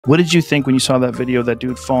What did you think when you saw that video of that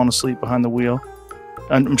dude falling asleep behind the wheel?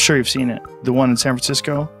 I'm sure you've seen it. The one in San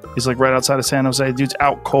Francisco is like right outside of San Jose. The dude's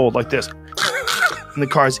out cold like this. And the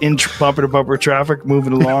car's in bumper to bumper traffic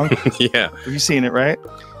moving along. Yeah. Have you seen it, right?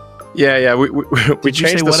 Yeah. We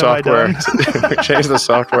changed the software. We changed the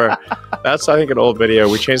software. That's, I think, an old video.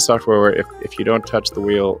 We changed the software where if you don't touch the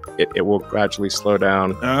wheel, it will gradually slow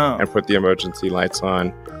down and put the emergency lights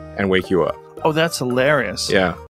on and wake you up. Oh, that's hilarious. Yeah.